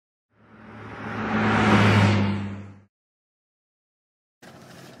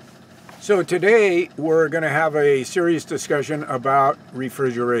So today we're going to have a serious discussion about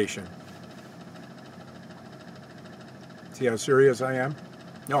refrigeration. See how serious I am?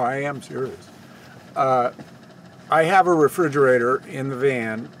 No, I am serious. I have a refrigerator in the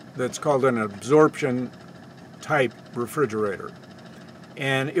van that's called an absorption type refrigerator.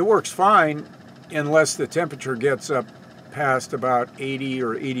 And it works fine unless the temperature gets up past about 80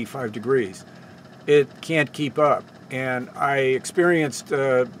 or 85 degrees. It can't keep up. And I experienced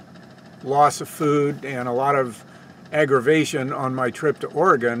loss of food and a lot of aggravation on my trip to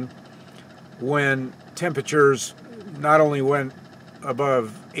Oregon when temperatures not only went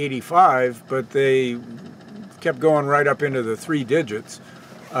above 85, but they kept going right up into the 3 digits.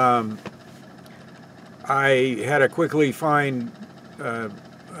 I had to quickly find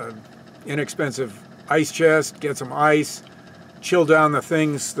inexpensive ice chest, get some ice, chill down the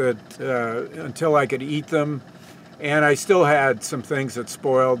things that until I could eat them. And I still had some things that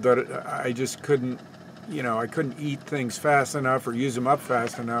spoiled that I just couldn't, I couldn't eat things fast enough or use them up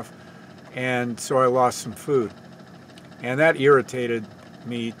fast enough. And so I lost some food. And that irritated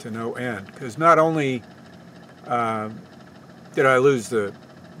me to no end, because not only did I lose the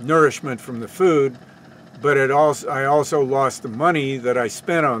nourishment from the food, but I also lost the money that I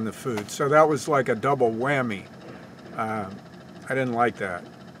spent on the food. So that was like a double whammy. I didn't like that,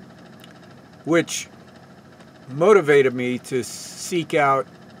 which motivated me to seek out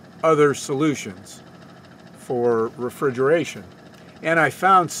other solutions for refrigeration. And I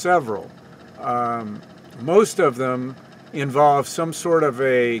found several. Most of them involve some sort of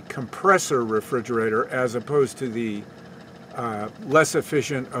a compressor refrigerator as opposed to the less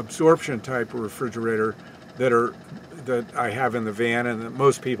efficient absorption type of refrigerator that I have in the van and that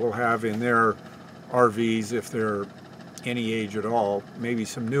most people have in their RVs if they're any age at all. Maybe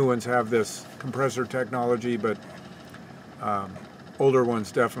some new ones have this compressor technology, but older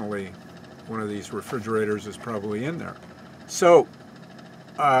ones definitely, one of these refrigerators is probably in there. So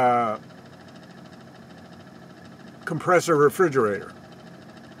compressor refrigerator,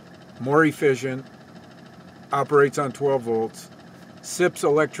 more efficient, operates on 12 volts, sips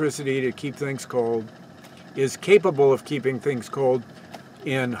electricity to keep things cold, is capable of keeping things cold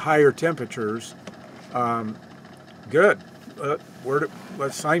in higher temperatures. Good.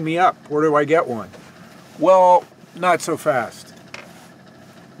 Let's sign me up. Where do I get one? Well, not so fast.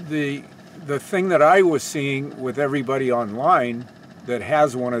 The thing that I was seeing with everybody online that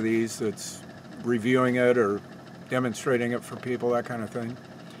has one of these, that's reviewing it or demonstrating it for people, that kind of thing,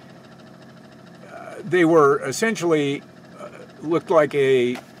 they were essentially looked like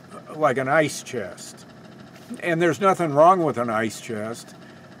an ice chest. And there's nothing wrong with an ice chest.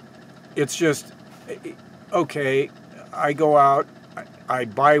 It's just, okay, I go out, I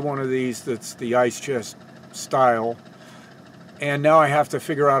buy one of these that's the ice chest style, and now I have to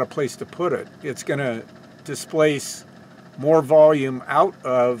figure out a place to put it. It's going to displace more volume out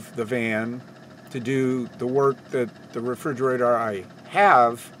of the van to do the work that the refrigerator I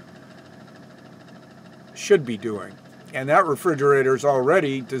have should be doing. And that refrigerator is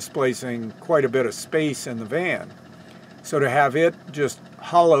already displacing quite a bit of space in the van. So to have it just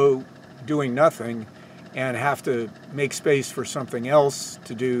hollow, doing nothing, and have to make space for something else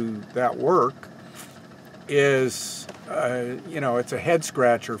to do that work is, it's a head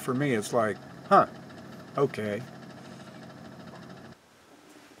scratcher for me. It's like, huh, okay.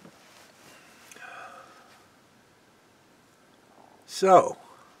 So,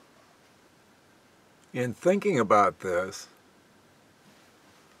 in thinking about this,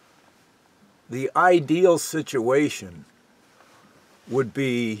 the ideal situation would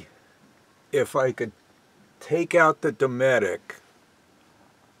be if I could take out the Dometic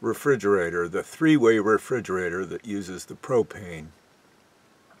refrigerator, the 3-way refrigerator that uses the propane,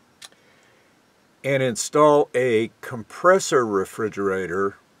 and install a compressor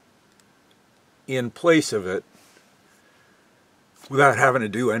refrigerator in place of it without having to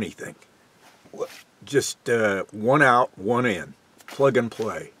do anything. Just one out, one in, plug and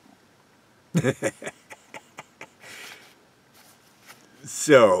play.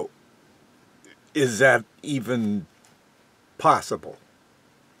 So, is that even possible?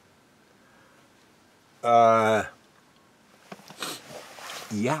 Yeah,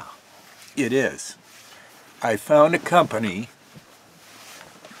 it is. I found a company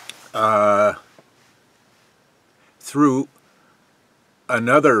through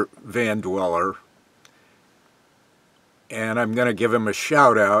another van dweller, and I'm going to give him a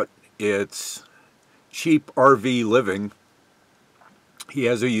shout out. It's Cheap RV Living. He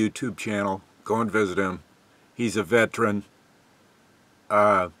has a YouTube channel. Go and visit him. He's a veteran.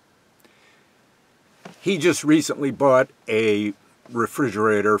 He just recently bought a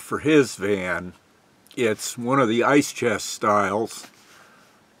refrigerator for his van. It's one of the ice chest styles,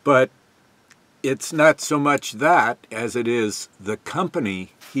 but it's not so much that as it is the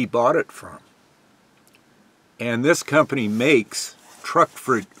company he bought it from. And this company makes truck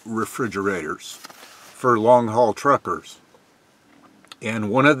refrigerators for long-haul truckers. And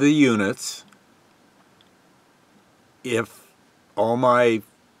one of the units, if all my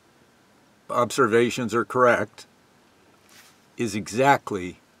observations are correct, is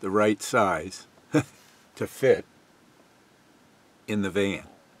exactly the right size to fit in the van.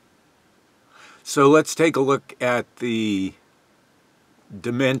 So let's take a look at the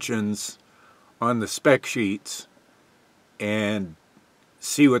dimensions on the spec sheets and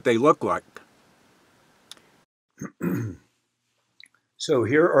see what they look like. So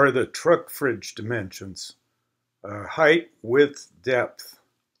here are the truck fridge dimensions. Height, width, depth.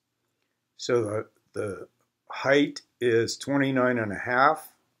 So the height is 29.5.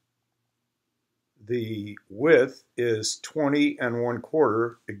 The width is 20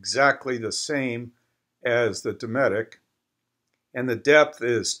 1/4, exactly the same as the Dometic. And the depth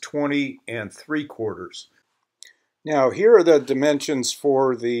is 20 3/4. Now here are the dimensions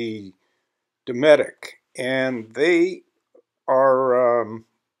for the Dometic, and they are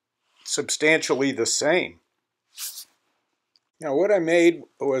substantially the same. Now what I made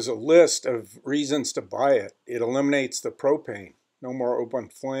was a list of reasons to buy it. It eliminates the propane. No more open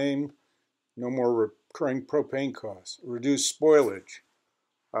flame, no more recurring propane costs, reduced spoilage.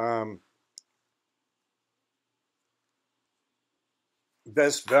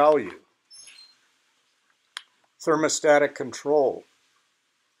 Best value, thermostatic control,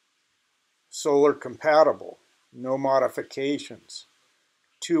 solar compatible, no modifications,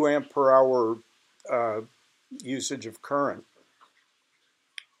 2 amp per hour usage of current,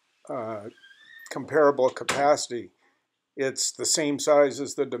 comparable capacity. It's the same size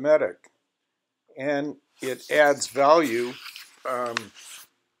as the Dometic, and it adds value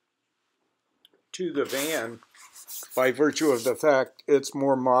to the van by virtue of the fact it's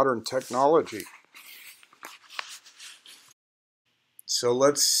more modern technology. So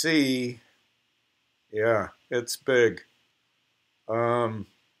let's see. Yeah, it's big.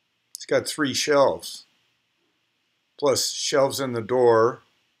 It's got 3 shelves, plus shelves in the door,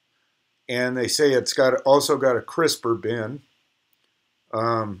 and they say it's also got a crisper bin.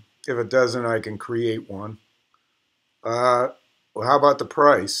 If it doesn't, I can create one. Well, how about the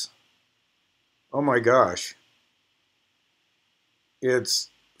price? Oh my gosh. It's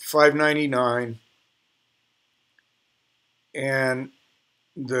 $5.99, and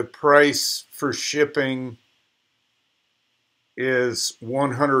the price for shipping is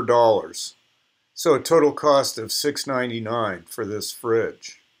 $100. So a total cost of $6.99 for this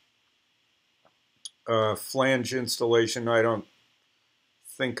fridge. Flange installation, I don't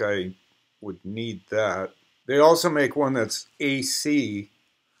think I would need that. They also make one that's AC,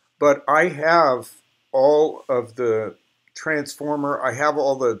 but I have all of the transformer, I have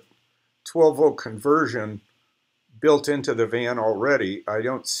all the 12-volt conversion built into the van already. I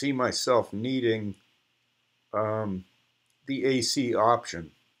don't see myself needing the AC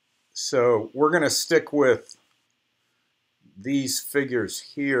option. So we're going to stick with these figures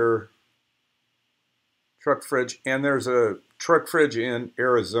here. Truck fridge, and there's a truck fridge in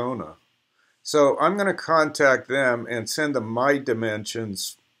Arizona. So I'm going to contact them and send them my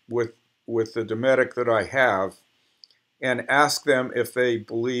dimensions with the Dometic that I have, and ask them if they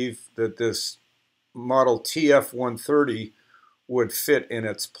believe that this model TF130 would fit in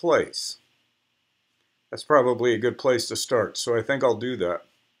its place. That's probably a good place to start, so I think I'll do that.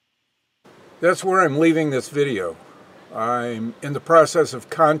 That's where I'm leaving this video. I'm in the process of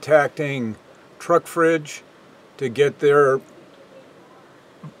contacting Truck Fridge to get their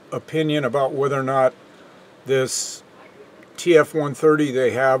opinion about whether or not this TF130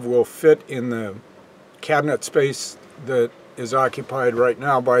 they have will fit in the cabinet space that is occupied right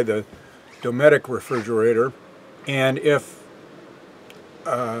now by the Dometic refrigerator. And if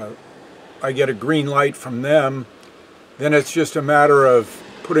I get a green light from them, then it's just a matter of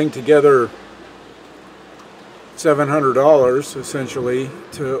putting together $700 essentially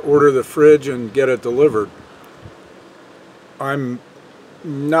to order the fridge and get it delivered. I'm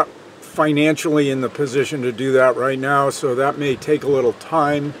not financially in the position to do that right now, so that may take a little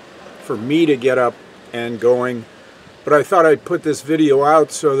time for me to get up and going. But I thought I'd put this video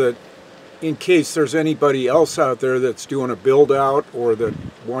out so that in case there's anybody else out there that's doing a build out or that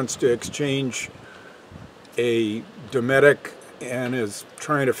wants to exchange a Dometic and is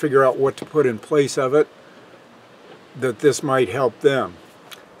trying to figure out what to put in place of it, that this might help them.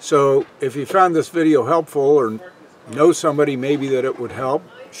 So if you found this video helpful, or know somebody maybe that it would help,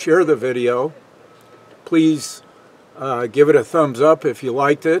 share the video. Please give it a thumbs up if you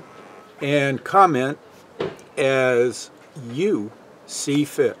liked it, and comment as you see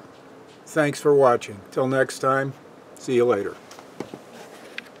fit. Thanks for watching. Till next time, see you later.